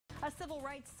A civil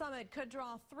rights summit could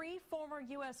draw 3 former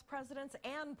U.S. presidents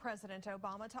and President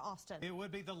Obama to Austin. It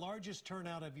would be the largest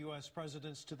turnout of U.S.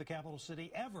 presidents to the capital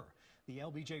city ever. The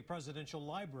LBJ Presidential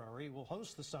Library will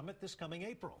host the summit this coming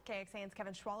April. KXAN's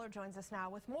Kevin Schwaller joins us now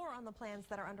with more on the plans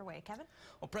that are underway. Kevin?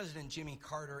 Well, President Jimmy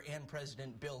Carter and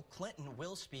President Bill Clinton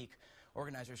will speak.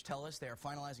 Organizers tell us they are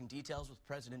finalizing details with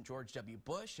President George W.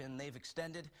 Bush, and they've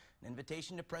extended an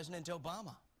invitation to President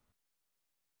Obama.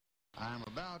 I'm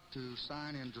about to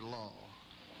sign into law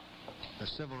the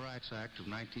Civil Rights Act of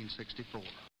 1964.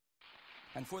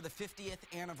 And for the 50th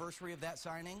anniversary of that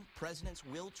signing, presidents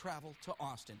will travel to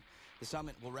Austin. The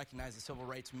summit will recognize the civil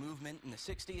rights movement in the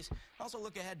 60s, and also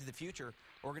look ahead to the future.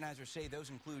 Organizers say those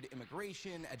include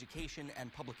immigration, education,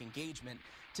 and public engagement.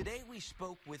 Today we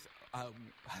spoke with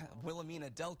Wilhelmina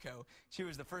Delco. She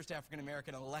was the first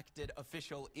African-American elected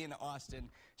official in Austin.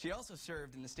 She also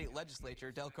served in the state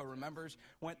legislature. Delco remembers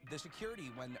the security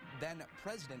when then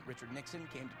President Richard Nixon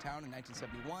came to town in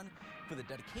 1971 for the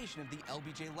dedication of the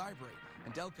LBJ Library.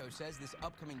 And Delco says this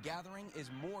upcoming gathering is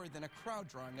more than a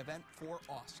crowd-drawing event for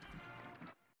Austin.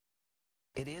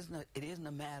 It isn't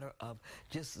a matter of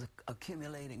just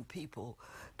accumulating people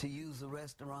to use the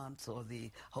restaurants or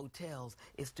the hotels.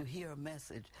 It's to hear a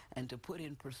message and to put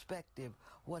in perspective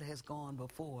what has gone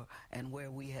before and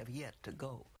where we have yet to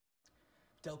go.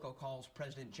 Delco calls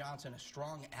President Johnson a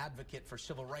strong advocate for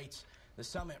civil rights. The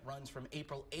summit runs from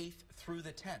April 8th through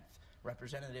the 10th.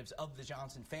 Representatives of the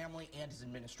Johnson family and his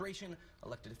administration,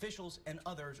 elected officials, and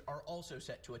others are also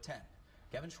set to attend.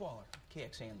 Kevin Schwaller,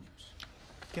 KXAN News.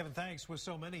 Kevin, thanks. With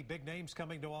so many big names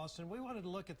coming to Austin, we wanted to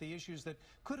look at the issues that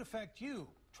could affect you,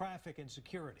 traffic and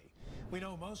security. We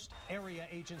know most area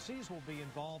agencies will be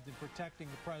involved in protecting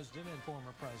the president and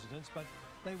former presidents, but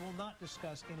they will not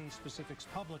discuss any specifics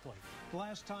publicly. The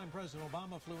last time President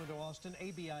Obama flew into Austin,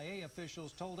 ABIA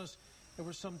officials told us there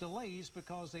were some delays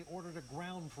because they ordered a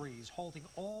ground freeze, halting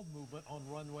all movement on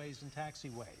runways and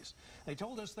taxiways. They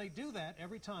told us they do that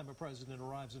every time a president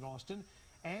arrives in Austin,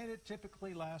 and it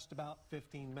typically lasts about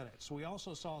 15 minutes. We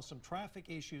also saw some traffic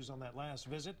issues on that last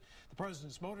visit. The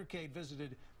president's motorcade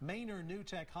visited Manor New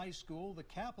Tech High School, the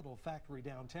Capitol Factory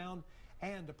downtown,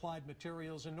 and Applied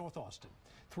Materials in North Austin.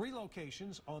 3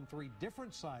 locations on 3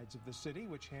 different sides of the city,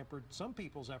 which hampered some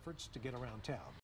people's efforts to get around town.